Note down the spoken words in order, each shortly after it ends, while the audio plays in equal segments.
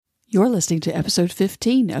You're listening to episode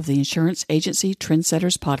 15 of the Insurance Agency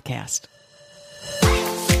Trendsetters podcast.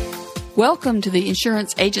 Welcome to the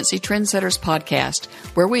Insurance Agency Trendsetters podcast,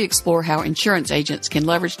 where we explore how insurance agents can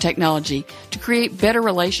leverage technology to create better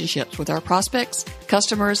relationships with our prospects,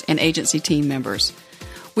 customers, and agency team members.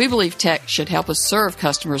 We believe tech should help us serve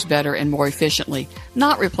customers better and more efficiently,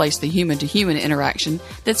 not replace the human-to-human interaction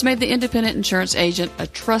that's made the independent insurance agent a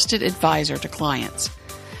trusted advisor to clients.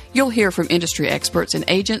 You'll hear from industry experts and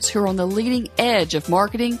agents who are on the leading edge of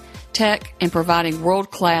marketing, tech, and providing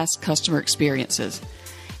world-class customer experiences.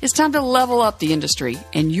 It's time to level up the industry,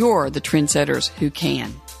 and you're the trendsetters who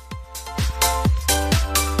can.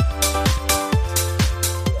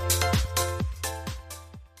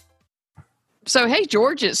 So, hey,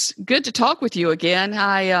 George, it's good to talk with you again.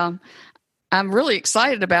 I'm really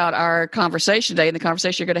excited about our conversation today and the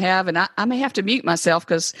conversation you're going to have. And I may have to mute myself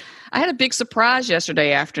because I had a big surprise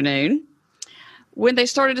yesterday afternoon when they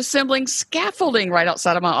started assembling scaffolding right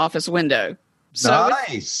outside of my office window. So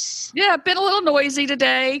nice. Yeah, been a little noisy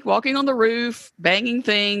today, walking on the roof, banging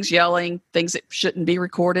things, yelling, things that shouldn't be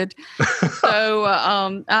recorded. So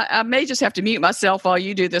I may just have to mute myself while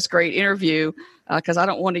you do this great interview because I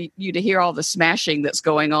don't want you to hear all the smashing that's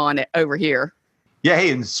going on over here. Yeah,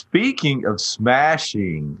 hey, and speaking of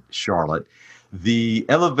smashing, Charlotte, the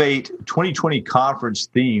Elevate 2020 conference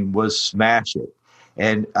theme was Smash It.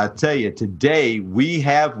 And I tell you, today we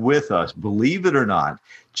have with us, believe it or not,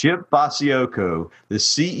 Chip Basiocco, the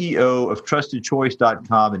CEO of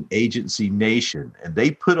TrustedChoice.com and Agency Nation. And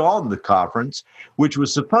they put on the conference, which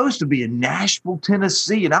was supposed to be in Nashville,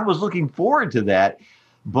 Tennessee. And I was looking forward to that,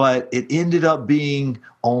 but it ended up being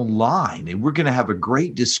online. And we're going to have a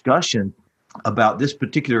great discussion about this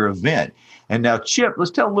particular event. And now, Chip,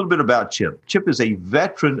 let's tell a little bit about Chip. Chip is a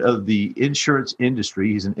veteran of the insurance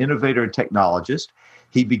industry. He's an innovator and technologist.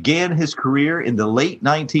 He began his career in the late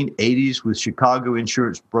 1980s with Chicago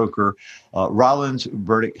insurance broker Rollins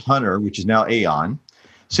Burdick Hunter, which is now Aon.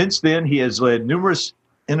 Since then, he has led numerous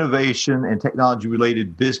innovation and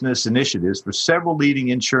technology-related business initiatives for several leading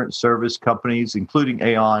insurance service companies, including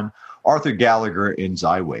Aon, Arthur Gallagher, and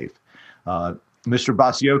Zywave. Mr.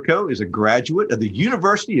 Basiocco is a graduate of the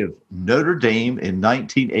University of Notre Dame in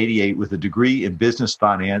 1988 with a degree in business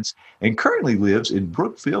finance and currently lives in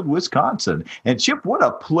Brookfield, Wisconsin. And Chip, what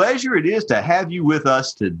a pleasure it is to have you with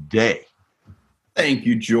us today. Thank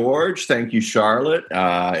you, George. Thank you, Charlotte.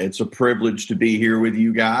 It's a privilege to be here with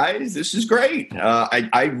you guys. This is great.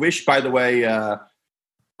 I wish, by the way,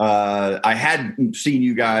 I had seen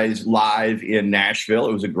you guys live in Nashville.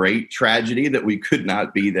 It was a great tragedy that we could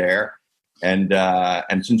not be there. And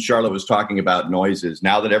since Charlotte was talking about noises,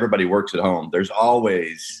 now that everybody works at home, there's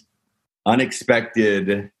always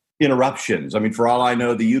unexpected interruptions. I mean, for all I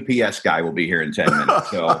know, the UPS guy will be here in 10 minutes.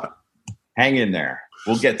 So hang in there.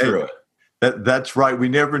 We'll get through it. That's right. We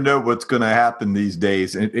never know what's going to happen these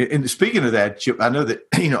days. And speaking of that, Chip, I know that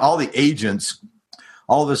all the agents,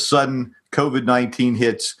 all of a sudden, COVID-19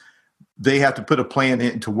 hits. They have to put a plan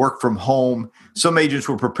in to work from home. Some agents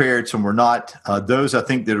were prepared, some were not. Those, I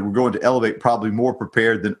think, that were going to Elevate probably more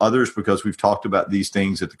prepared than others because we've talked about these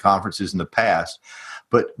things at the conferences in the past.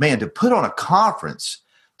 But, man, to put on a conference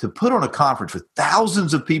with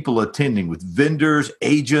thousands of people attending, with vendors,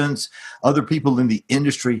 agents, other people in the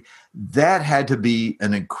industry, that had to be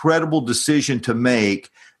an incredible decision to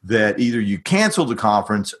make, that either you cancel the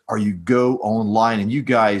conference or you go online. And you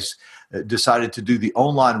guys decided to do the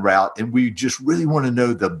online route, and we just really want to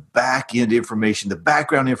know the back end information, the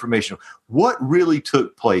background information. What really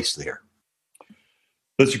took place there?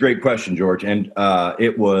 That's a great question, George. And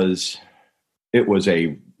it was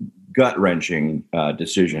a gut-wrenching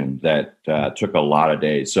decision that took a lot of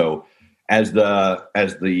days. So as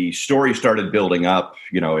the story started building up,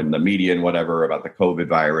 in the media and whatever about the COVID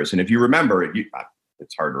virus, and if you remember,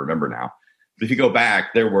 it's hard to remember now, but if you go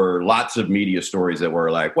back, there were lots of media stories that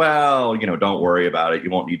were like, well, don't worry about it.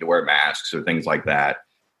 You won't need to wear masks or things like that.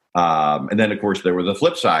 And then, of course, there was the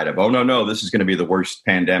flip side of, oh, no, this is going to be the worst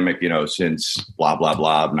pandemic, since blah, blah,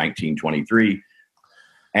 blah, 1923.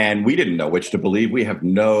 And we didn't know which to believe.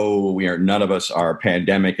 None of us are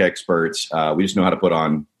pandemic experts. We just know how to put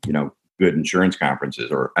on, good insurance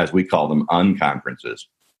conferences, or as we call them, unconferences.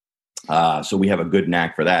 So we have a good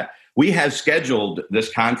knack for that. We have scheduled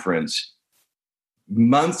this conference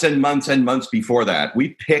months and months and months before that.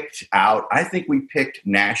 I think we picked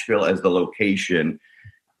Nashville as the location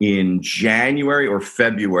in January or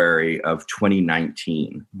February of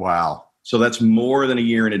 2019. Wow. So that's more than a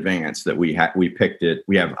year in advance that we picked it.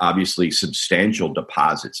 We have obviously substantial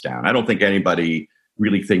deposits down. I don't think anybody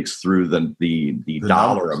really thinks through the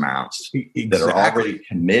dollar amounts exactly. that are already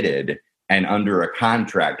committed and under a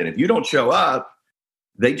contract. And if you don't show up,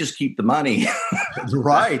 they just keep the money.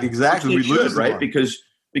 Right, exactly. We lose, right?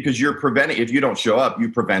 Because you're preventing, if you don't show up, you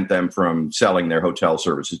prevent them from selling their hotel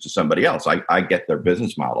services to somebody else. I get their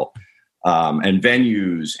business model. And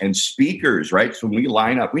venues and speakers, right? So when we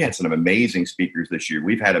line up, we had some amazing speakers this year.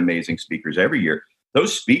 We've had amazing speakers every year.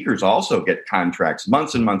 Those speakers also get contracts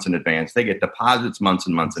months and months in advance. They get deposits months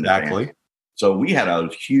and months in advance. So we had a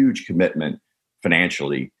huge commitment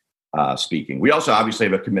financially speaking. We also obviously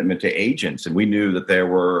have a commitment to agents, and we knew that there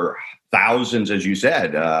were thousands, as you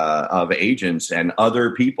said, of agents and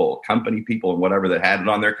other people, company people and whatever, that had it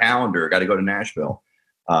on their calendar, got to go to Nashville.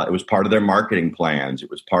 It was part of their marketing plans. It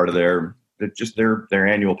was part of their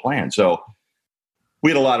annual plan. So we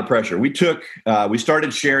had a lot of pressure. We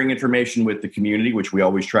started sharing information with the community, which we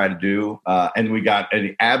always try to do. And we got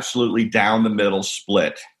an absolutely down the middle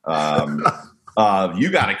split of you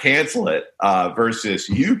got to cancel it versus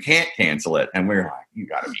you can't cancel it. And we're like, you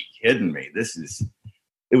got to be kidding me.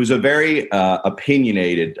 It was a very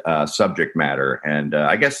opinionated subject matter. And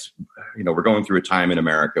I guess, we're going through a time in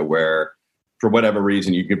America where, for whatever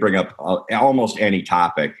reason, you could bring up almost any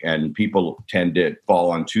topic and people tend to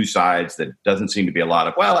fall on two sides. That doesn't seem to be a lot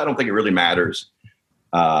of, well, I don't think it really matters.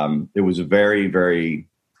 It was a very, very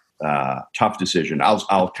tough decision.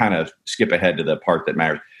 I'll kind of skip ahead to the part that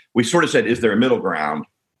matters. We sort of said, is there a middle ground?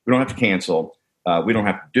 We don't have to cancel. We don't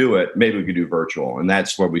have to do it. Maybe we could do virtual. And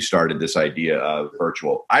that's where we started this idea of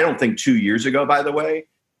virtual. I don't think 2 years ago, by the way,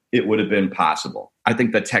 it would have been possible. I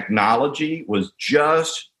think the technology was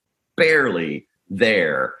just barely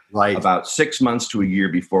there, right, about 6 months to a year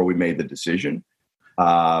before we made the decision.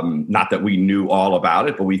 Not that we knew all about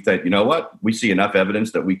it, but we thought, you know what? We see enough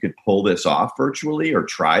evidence that we could pull this off virtually or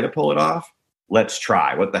try to pull it off. Let's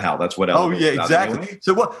try. What the hell? That's what. Oh yeah, exactly. Anyway.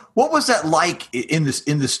 So what was that like in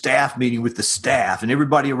the staff meeting with the staff and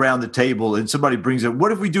everybody around the table? And somebody brings up,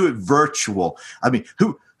 what if we do it virtual? I mean,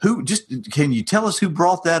 who just can you tell us who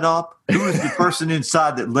brought that up? Who was the person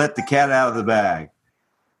inside that let the cat out of the bag?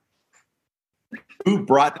 Who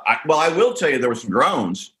brought? Well, I will tell you, there were some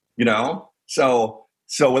groans.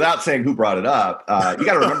 So without saying who brought it up, you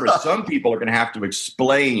got to remember some people are going to have to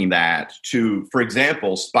explain that to, for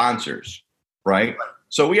example, sponsors. Right.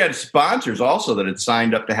 So we had sponsors also that had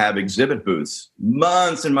signed up to have exhibit booths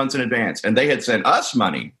months and months in advance, and they had sent us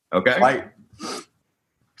money. Okay. Right.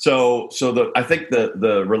 So I think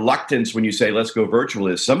the reluctance when you say let's go virtual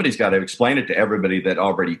is somebody's got to explain it to everybody that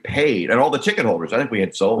already paid and all the ticket holders. I think we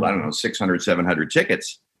had sold, 600, 700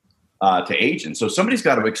 tickets to agents. So somebody's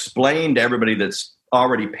got to explain to everybody that's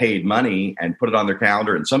already paid money and put it on their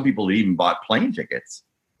calendar. And some people even bought plane tickets.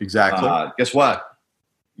 Exactly. Guess what?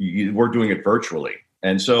 We're doing it virtually.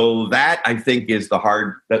 And so that, I think, is those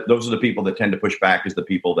are the people that tend to push back, is the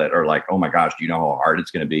people that are like, oh my gosh, do you know how hard it's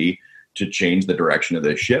going to be to change the direction of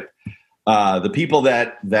this ship? The people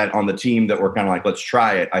that on the team that were kind of like, let's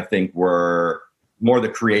try it, I think were more the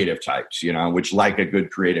creative types, which like a good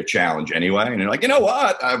creative challenge anyway. And they're like, you know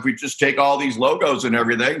what? If we just take all these logos and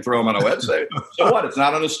everything, throw them on a website, so what? It's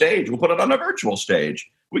not on a stage. We'll put it on a virtual stage.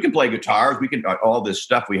 We can play guitars. We can all this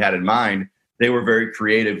stuff we had in mind. They were very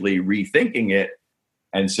creatively rethinking it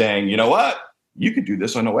and saying, you know what? You could do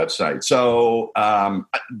this on a website. So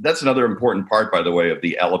that's another important part, by the way, of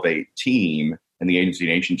the Elevate team and the Agency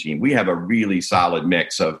Nation team. We have a really solid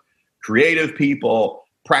mix of creative people,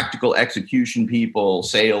 practical execution people,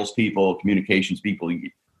 sales people, communications people.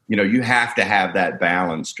 You have to have that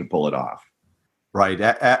balance to pull it off. Right.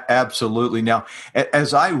 Absolutely. Now,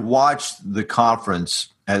 as I watched the conference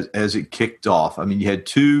as it kicked off, I mean, you had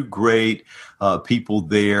two great people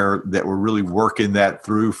there that were really working that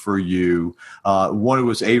through for you. One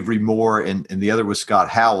was Avery Moore and the other was Scott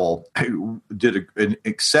Howell, who did an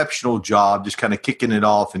exceptional job just kind of kicking it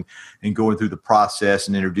off and going through the process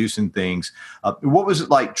and introducing things. What was it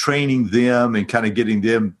like training them and kind of getting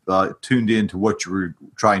them tuned into what you were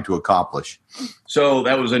trying to accomplish? So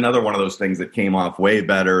that was another one of those things that came off way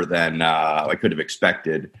better than I could have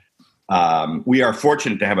expected. We are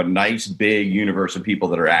fortunate to have a nice big universe of people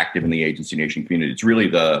that are active in the Agency Nation community. It's really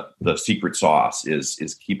the secret sauce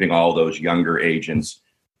is keeping all those younger agents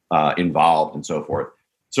involved and so forth.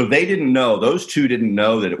 So those two didn't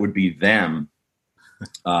know that it would be them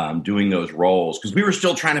doing those roles, because we were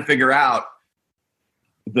still trying to figure out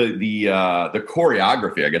the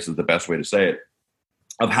choreography, I guess is the best way to say it,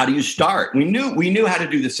 of how do you start. We knew how to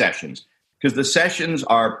do the sessions, because the sessions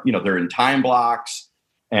are, they're in time blocks.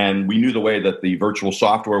 And we knew the way that the virtual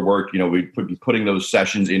software worked. We'd be putting those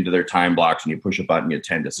sessions into their time blocks, and you push a button, you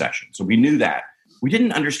attend a session. So we knew that. We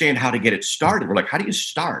didn't understand how to get it started. We're like, how do you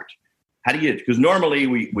start? how do you, because normally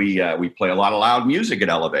we play a lot of loud music at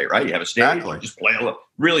Elevate, right? You have a stage, Exactly. you just play a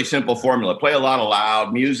really simple formula, play a lot of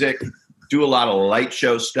loud music, do a lot of light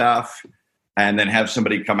show stuff, and then have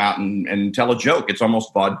somebody come out and tell a joke. It's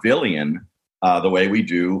almost vaudevillian the way we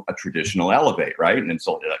do a traditional Elevate, right? And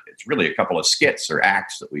so it's really a couple of skits or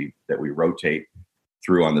acts that we rotate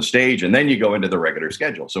through on the stage, and then you go into the regular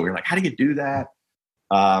schedule. So we're like, how do you do that?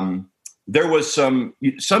 There was some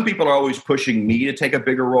people are always pushing me to take a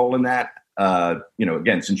bigger role in that.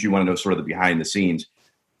 Again, since you want to know sort of the behind the scenes,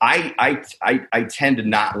 I tend to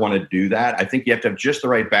not want to do that. I think you have to have just the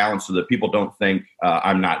right balance so that people don't think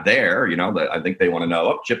I'm not there. That I think they want to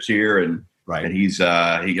know, oh, Chip's here and Right. and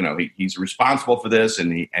he's responsible for this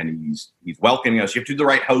and he's welcoming us. You have to do the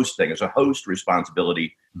right host thing. It's a host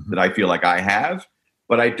responsibility that I feel like I have.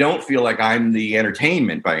 But I don't feel like I'm the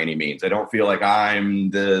entertainment by any means. I don't feel like I'm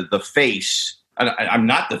the face. I'm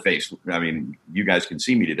not the face. I mean, you guys can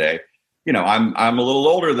see me today. I'm a little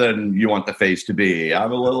older than you want the face to be.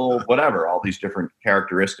 I'm a little whatever, all these different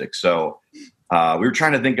characteristics. So we were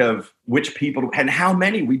trying to think of which people and how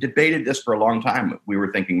many. We debated this for a long time. We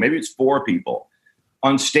were thinking maybe it's 4 people.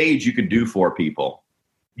 On stage, you could do 4 people.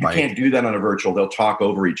 You can't do that on a virtual. They'll talk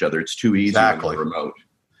over each other. It's too easy on the remote.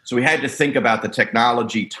 So we had to think about the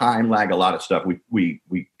technology, time lag, a lot of stuff. We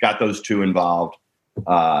got those 2 involved.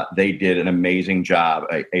 They did an amazing job.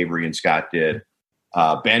 Avery and Scott did.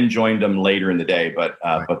 Ben joined them later in the day, but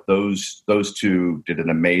those 2 did an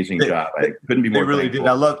amazing job. I couldn't be more. They really thankful.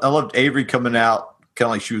 did. I loved Avery coming out, kind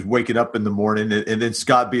of like she was waking up in the morning, and then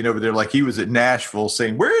Scott being over there like he was at Nashville,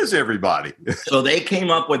 saying, "Where is everybody?" So they came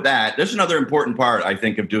up with that. There's another important part, I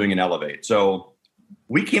think, of doing an Elevate. So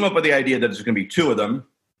we came up with the idea that there's going to be 2 of them.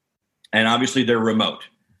 And obviously they're remote.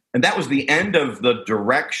 And that was the end of the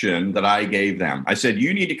direction that I gave them. I said,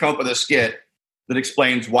 you need to come up with a skit that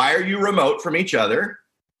explains why are you remote from each other?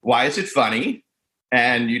 Why is it funny?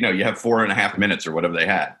 And, you have 4.5 minutes or whatever they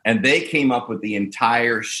had. And they came up with the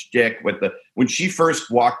entire shtick when she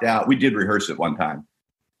first walked out, we did rehearse it one time.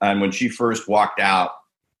 And when she first walked out,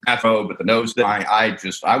 but the nose thing,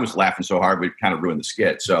 I was laughing so hard we kind of ruined the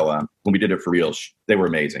skit. So when we did it for real, they were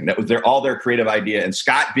amazing. That was all their creative idea. And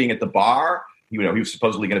Scott being at the bar, he was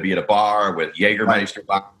supposedly going to be at a bar with Jägermeister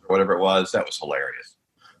or whatever it was. That was hilarious.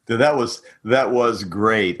 That was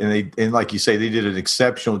great, and like you say, they did an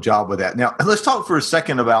exceptional job with that. Now let's talk for a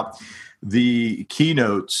second about the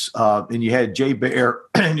keynotes. And you had Jay Baer,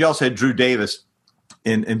 and you also had Drew Davis,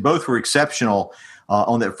 and both were exceptional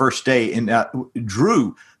on that first day. And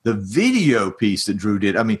Drew. The video piece that Drew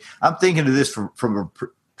did, I mean, I'm thinking of this from a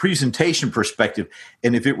presentation perspective,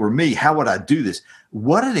 and if it were me, how would I do this?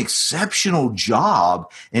 What an exceptional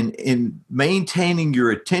job in maintaining your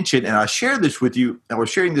attention. And I shared this with you. I was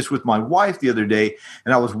sharing this with my wife the other day,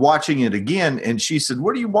 and I was watching it again, and she said,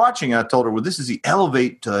 "What are you watching?" And I told her, "Well, this is the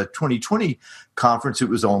Elevate 2020 conference. It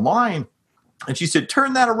was online." And she said,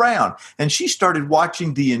 "Turn that around." And she started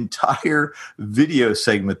watching the entire video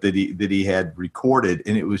segment that he had recorded,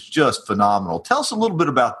 and it was just phenomenal. Tell us a little bit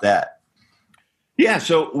about that. Yeah,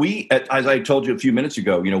 so we, as I told you a few minutes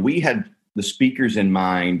ago, we had the speakers in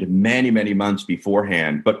mind many, many months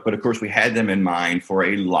beforehand, but of course we had them in mind for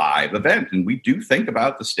a live event, and we do think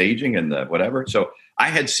about the staging and the whatever. So I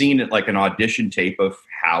had seen it like an audition tape of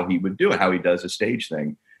how he would do it, how he does a stage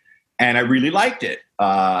thing. And I really liked it.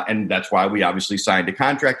 And that's why we obviously signed a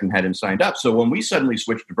contract and had him signed up. So when we suddenly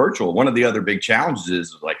switched to virtual, one of the other big challenges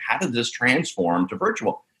is like, how did this transform to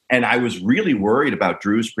virtual? And I was really worried about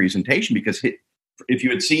Drew's presentation because if you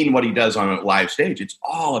had seen what he does on a live stage, it's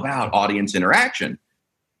all about audience interaction.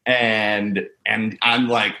 And I'm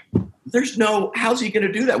like, how's he going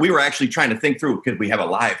to do that? We were actually trying to think through, could we have a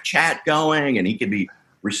live chat going and he could be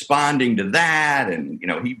responding to that? And,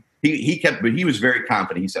 he was very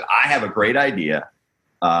confident. He said, I have a great idea.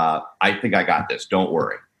 I think I got this. Don't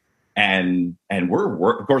worry. And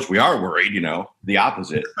we're of course we are worried, the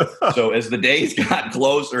opposite. So as the days got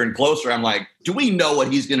closer and closer, I'm like, do we know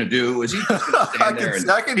what he's going to do? Is he just going to stand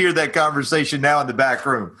there? I can hear that conversation now in the back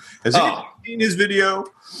room. Has he seen his video?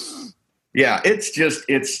 Yeah,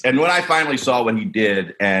 and when I finally saw what he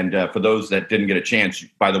did, and for those that didn't get a chance,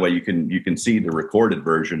 by the way, you can see the recorded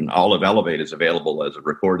version. All of Elevate is available as a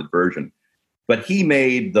recorded version. But he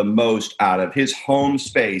made the most out of his home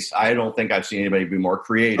space. I don't think I've seen anybody be more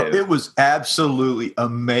creative. It was absolutely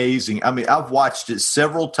amazing. I mean, I've watched it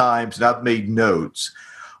several times, and I've made notes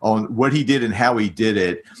on what he did and how he did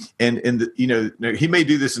it. And he may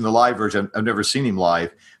do this in the live version. I've never seen him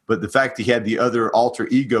live. But the fact he had the other alter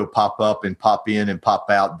ego pop up and pop in and pop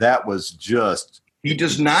out, that was just He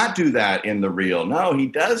does not do that in the reel. No, he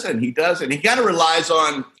doesn't. He kind of relies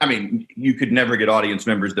on, I mean, you could never get audience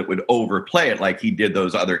members that would overplay it like he did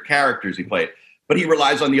those other characters he played. But he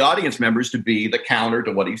relies on the audience members to be the counter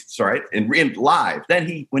to what he's, in live.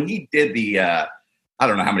 Then when he did the, I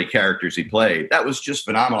don't know how many characters he played. That was just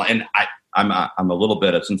phenomenal. And I'm a little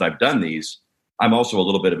bit of, since I've done these, I'm also a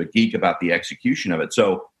little bit of a geek about the execution of it.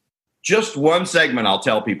 So just one segment I'll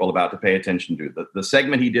tell people about to pay attention to. The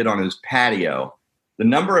segment he did on his patio, the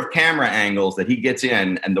number of camera angles that he gets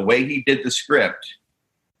in and the way he did the script,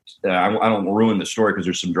 I don't ruin the story because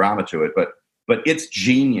there's some drama to it, but it's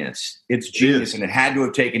genius. It's genius. And it had to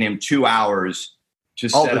have taken him 2 hours to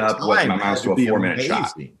set up what amounts to a 4-minute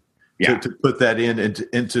shot. Yeah. To put that in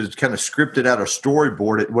and to kind of script it out or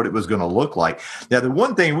storyboard it, what it was going to look like. Now, the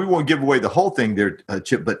one thing, we won't give away the whole thing there,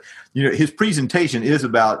 Chip, but his presentation is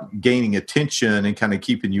about gaining attention and kind of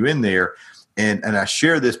keeping you in there. And I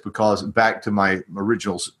share this because back to my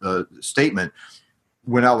original statement,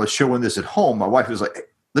 when I was showing this at home, my wife was like, hey,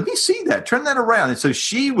 let me see that, turn that around. And so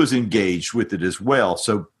she was engaged with it as well.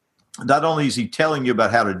 So not only is he telling you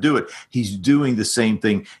about how to do it, he's doing the same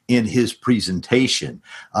thing in his presentation.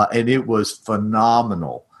 And it was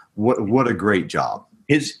phenomenal. What a great job.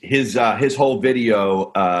 His whole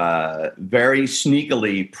video very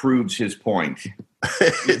sneakily proves his point.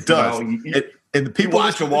 It does. And the people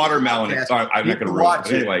watch a watermelon. I'm not going to watch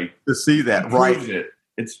it anyway to see that. Right.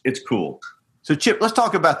 It's cool. So, Chip, let's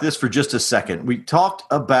talk about this for just a second. We talked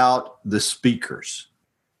about the speakers.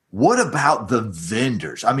 What about the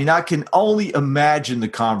vendors? I mean, I can only imagine the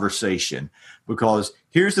conversation because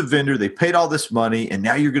here's the vendor. They paid all this money, and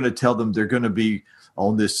now you're going to tell them they're going to be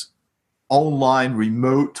on this online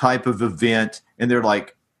remote type of event. And they're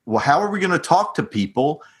like, well, how are we going to talk to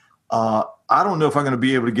people? I don't know if I'm going to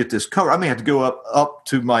be able to get this covered. I may have to go up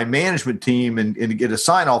to my management team and get a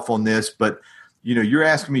sign off on this. But, you're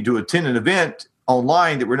asking me to attend an event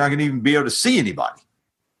online that we're not going to even be able to see anybody.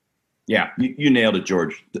 Yeah, you nailed it,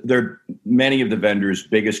 George. Many of the vendors'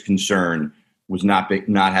 biggest concern was not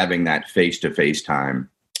having that face-to-face time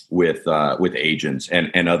with agents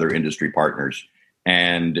and other industry partners.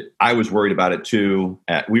 And I was worried about it too.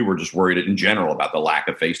 We were just worried in general about the lack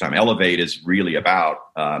of face time. Elevate is really about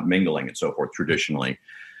mingling and so forth traditionally.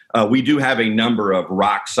 We do have a number of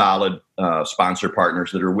rock-solid sponsor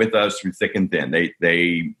partners that are with us through thick and thin.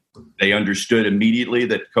 They understood immediately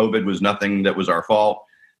that COVID was nothing that was our fault.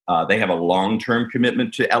 They have a long-term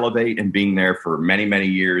commitment to Elevate and being there for many, many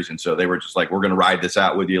years. And so they were just like, we're going to ride this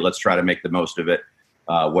out with you. Let's try to make the most of it.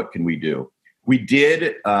 What can we do? We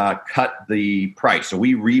did cut the price. So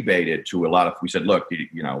we rebated to a lot of, we said, look,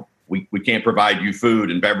 we can't provide you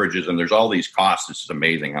food and beverages and there's all these costs. This is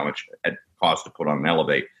amazing how much it costs to put on an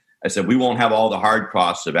Elevate. I said, we won't have all the hard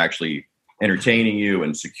costs of actually entertaining you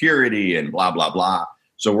and security and blah, blah, blah.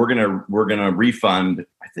 So we're gonna refund.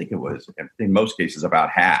 I think it was in most cases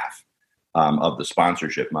about half of the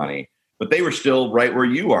sponsorship money, but they were still right where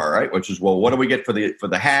you are, right? Which is, well, what do we get for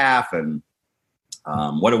the half, and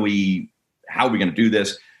how are we going to do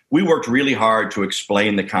this? We worked really hard to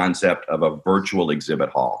explain the concept of a virtual exhibit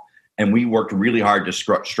hall, and we worked really hard to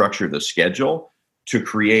structure the schedule to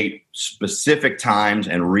create specific times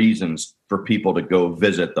and reasons for people to go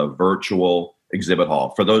visit the virtual exhibit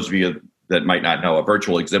hall. For those of you that might not know, a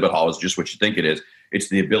virtual exhibit hall is just what you think it is. It's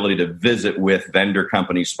the ability to visit with vendor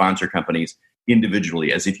companies, sponsor companies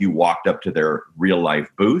individually, as if you walked up to their real life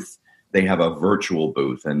booth. They have a virtual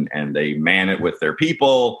booth and they man it with their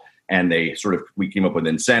people, and we came up with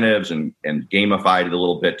incentives and gamified it a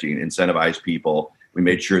little bit to incentivize people. We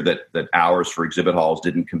made sure that hours for exhibit halls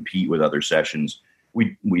didn't compete with other sessions.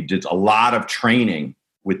 We did a lot of training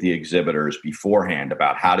with the exhibitors beforehand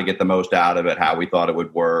about how to get the most out of it, how we thought it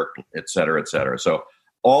would work, et cetera, et cetera. So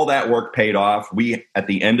all that work paid off. We, at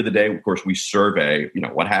the end of the day, of course, we survey,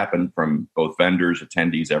 what happened from both vendors,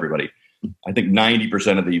 attendees, everybody. I think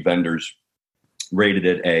 90% of the vendors rated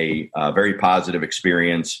it a very positive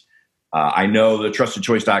experience. I know the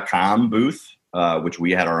TrustedChoice.com booth, which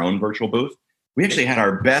we had our own virtual booth. We actually had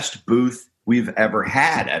our best booth we've ever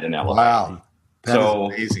had at an Elevate. Wow. That is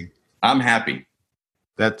amazing. I'm happy.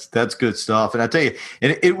 That's good stuff. And I tell you,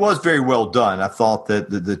 and it was very well done. I thought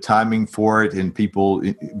that the timing for it and people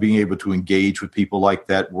being able to engage with people like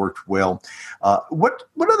that worked well. What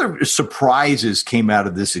other surprises came out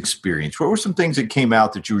of this experience? What were some things that came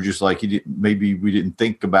out that you were just like, maybe we didn't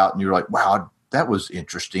think about, and you're like, wow, that was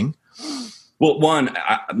interesting? Well,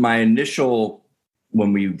 my initial,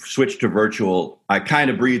 when we switched to virtual, I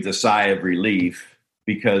kind of breathed a sigh of relief,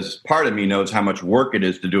 because part of me knows how much work it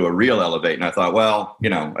is to do a real Elevate. And I thought, well, I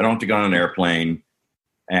don't have to go on an airplane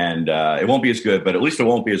And it won't be as good, but at least it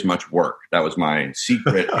won't be as much work. That was my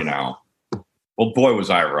secret, Well, boy, was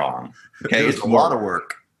I wrong. Okay, it's a lot of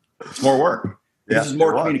work. It's more work. Yeah, this is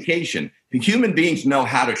more communication. Human beings know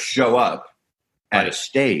how to show up at a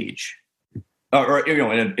stage, or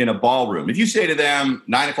in a ballroom. If you say to them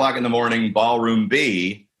 9:00 in the morning, ballroom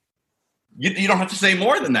B, you don't have to say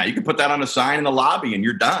more than that. You can put that on a sign in the lobby, and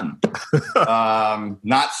you're done.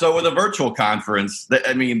 Not so with a virtual conference.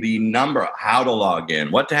 The number, how to log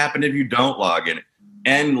in, what to happen if you don't log in,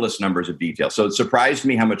 endless numbers of details. So it surprised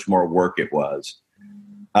me how much more work it was.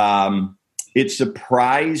 It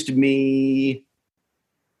surprised me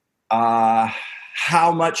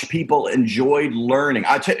how much people enjoyed learning.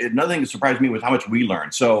 I tell you, another thing that surprised me was how much we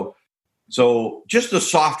learned. So just the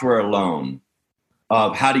software alone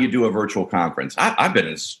of how do you do a virtual conference. I've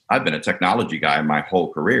been a technology guy my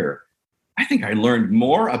whole career. I think I learned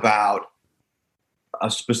more about a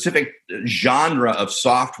specific genre of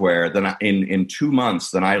software than in 2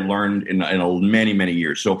 months than I learned in many, many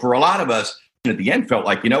years. So for a lot of us, at the end, felt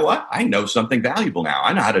like, you know what? I know something valuable now.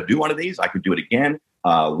 I know how to do one of these. I could do it again.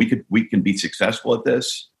 We can be successful at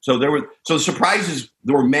this. So the surprises,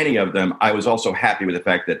 there were many of them. I was also happy with the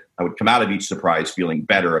fact that I would come out of each surprise feeling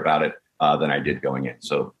better about it than I did going in.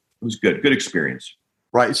 So it was good experience.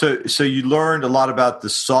 Right. So you learned a lot about the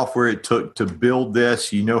software it took to build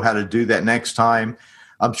this. You know how to do that next time.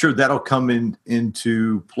 I'm sure that'll come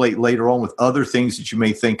into play later on with other things that you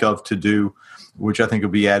may think of to do, which I think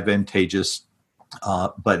will be advantageous.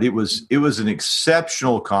 But it was an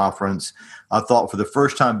exceptional conference. I thought for the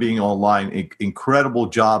first time being online, incredible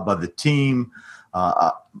job by the team.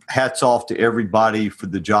 Hats off to everybody for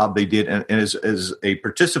the job they did. And as a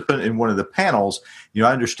participant in one of the panels, I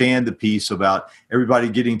understand the piece about everybody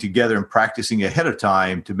getting together and practicing ahead of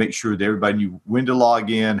time to make sure that everybody knew when to log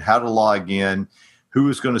in, how to log in, who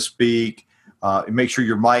was going to speak. Make sure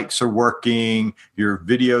your mics are working, your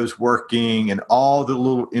video's working, and all the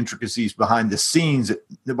little intricacies behind the scenes that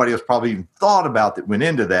nobody else probably even thought about that went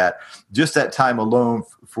into that. Just that time alone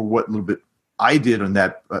for what little bit I did on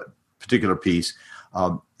that particular piece,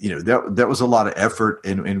 that was a lot of effort,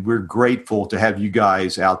 and we're grateful to have you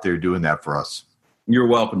guys out there doing that for us. You're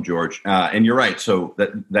welcome, George. And you're right. So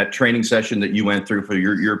that training session that you went through for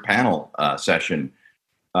your panel session,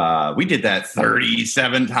 we did that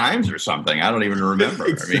 37 times or something. I don't even remember.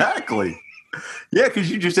 Exactly. Yeah,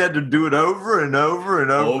 because you just had to do it over and over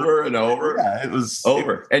and over. Over and over. Yeah, it was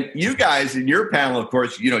over. And you guys in your panel, of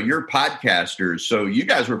course, you're podcasters. So you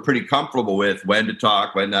guys were pretty comfortable with when to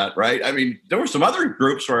talk, when not, right? There were some other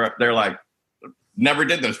groups where they're like, never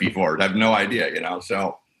did this before. I have no idea,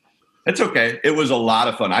 So it's okay. It was a lot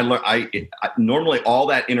of fun. I normally all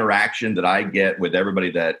that interaction that I get with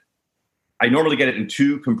everybody I normally get it in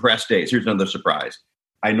 2 compressed days. Here's another surprise.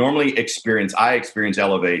 I experience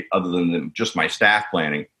Elevate, other than just my staff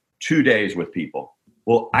planning, 2 days with people.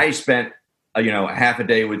 Well, I spent, half a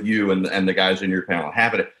day with you and the guys in your panel,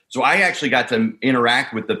 half a day. So I actually got to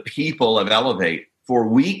interact with the people of Elevate for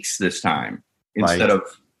weeks this time instead of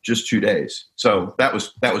just 2 days. So that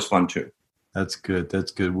was fun too. That's good.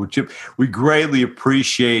 Well, Chip, we greatly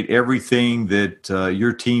appreciate everything that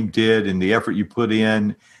your team did and the effort you put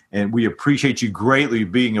in. And we appreciate you greatly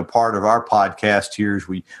being a part of our podcast here as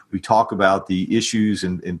we talk about the issues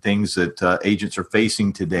and things that agents are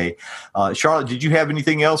facing today. Charlotte, did you have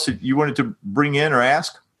anything else that you wanted to bring in or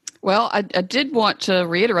ask? Well, I did want to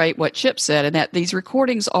reiterate what Chip said, and that these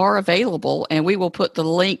recordings are available, and we will put the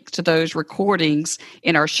link to those recordings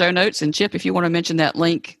in our show notes. And Chip, if you want to mention that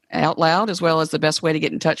link out loud, as well as the best way to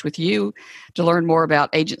get in touch with you to learn more about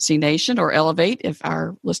Agency Nation or Elevate, if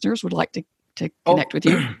our listeners would like to connect with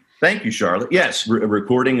you. Thank you, Charlotte. Yes,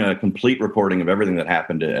 a complete recording of everything that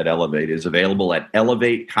happened at Elevate is available at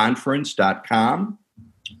elevateconference.com.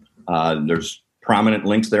 There's prominent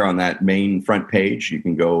links there on that main front page. You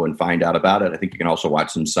can go and find out about it. I think you can also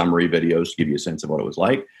watch some summary videos to give you a sense of what it was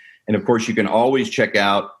like. And of course, you can always check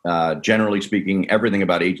out, generally speaking, everything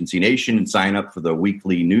about Agency Nation and sign up for the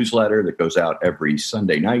weekly newsletter that goes out every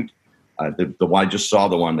Sunday night. I just saw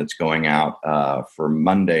the one that's going out for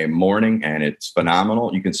Monday morning, and it's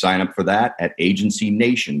phenomenal. You can sign up for that at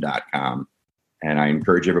agencynation.com. And I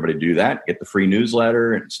encourage everybody to do that. Get the free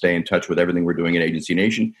newsletter and stay in touch with everything we're doing at Agency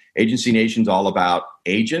Nation. Agency Nation's all about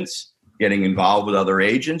agents getting involved with other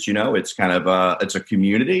agents. It's kind of it's a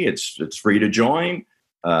community. It's free to join.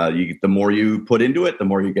 The more you put into it, the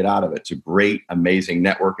more you get out of it. It's a great, amazing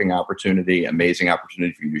networking opportunity. Amazing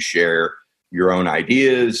opportunity for you to share your own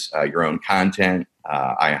ideas, your own content.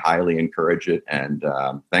 I highly encourage it. And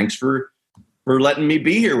thanks for letting me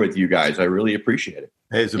be here with you guys. I really appreciate it.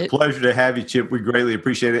 Hey, it's a pleasure to have you, Chip. We greatly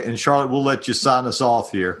appreciate it. And Charlotte, we'll let you sign us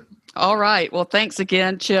off here. All right. Well, thanks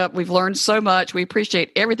again, Chip. We've learned so much. We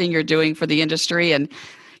appreciate everything you're doing for the industry. And,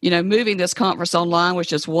 moving this conference online was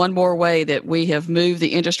just one more way that we have moved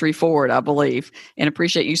the industry forward, I believe, and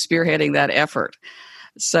appreciate you spearheading that effort.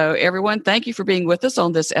 So, everyone, thank you for being with us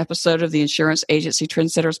on this episode of the Insurance Agency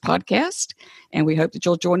Trendsetters podcast. And we hope that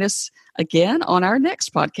you'll join us again on our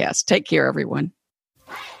next podcast. Take care, everyone.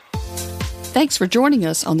 Thanks for joining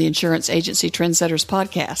us on the Insurance Agency Trendsetters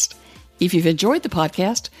podcast. If you've enjoyed the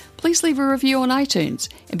podcast, please leave a review on iTunes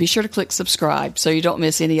and be sure to click subscribe so you don't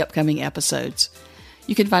miss any upcoming episodes.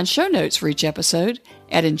 You can find show notes for each episode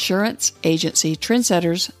at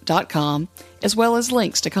insuranceagencytrendsetters.com, as well as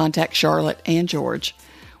links to contact Charlotte and George.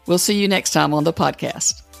 We'll see you next time on the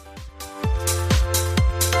podcast.